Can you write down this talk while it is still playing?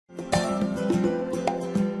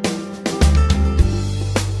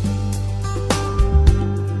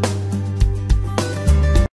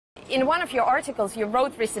in one of your articles, you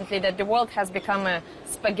wrote recently that the world has become a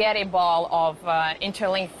spaghetti ball of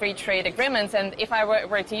interlinked free trade agreements. And if I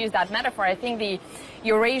were to use that metaphor, I think the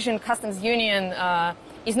Eurasian Customs Union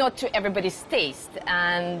is not to everybody's taste.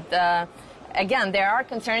 And again, there are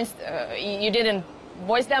concerns. You didn't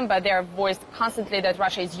voice them, but they're voiced constantly that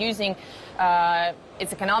Russia is using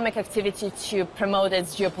its economic activity to promote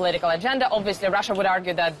its geopolitical agenda. Obviously, Russia would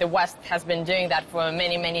argue that the West has been doing that for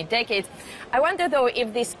many, many decades. I wonder, though,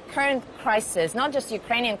 if this current crisis, not just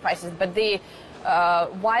Ukrainian crisis, but the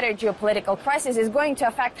wider geopolitical crisis, is going to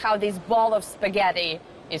affect how this ball of spaghetti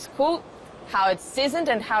is cooked, how it's seasoned,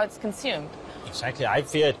 and how it's consumed. Exactly. I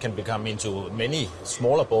fear it can become into many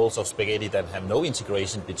smaller balls of spaghetti that have no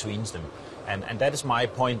integration between them. And that is my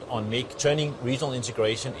point on turning regional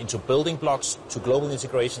integration into building blocks to global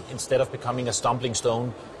integration instead of becoming a stumbling stone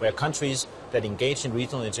where countries that engage in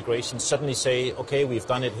regional integration suddenly say, okay, we've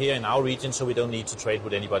done it here in our region, so we don't need to trade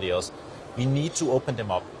with anybody else. We need to open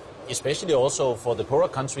them up, especially also for the poorer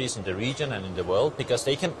countries in the region and in the world, because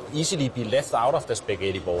they can easily be left out of the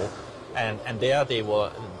spaghetti ball. And there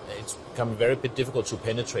it's become very difficult to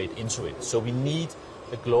penetrate into it. So we need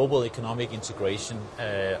a global economic integration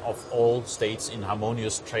of all states in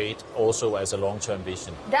harmonious trade also as a long-term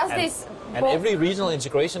vision. And every regional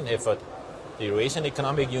integration effort, the Eurasian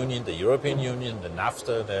Economic Union, the European Union, the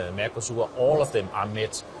NAFTA, the Mercosur, all of them are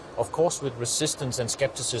met, of course, with resistance and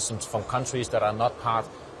skepticism from countries that are not part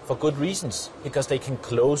for good reasons, because they can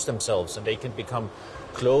close themselves and they can become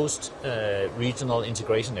closed regional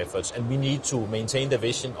integration efforts. And we need to maintain the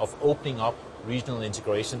vision of opening up regional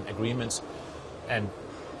integration agreements and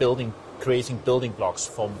creating building blocks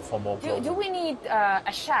for more global. Do we need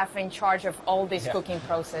a chef in charge of all this cooking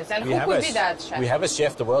process? And who could be that chef? We have a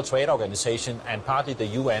chef, the World Trade Organization, and partly the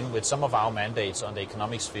UN with some of our mandates on the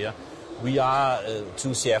economic sphere. We are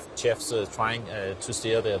two chefs trying to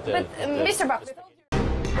steer the Mr. Bach,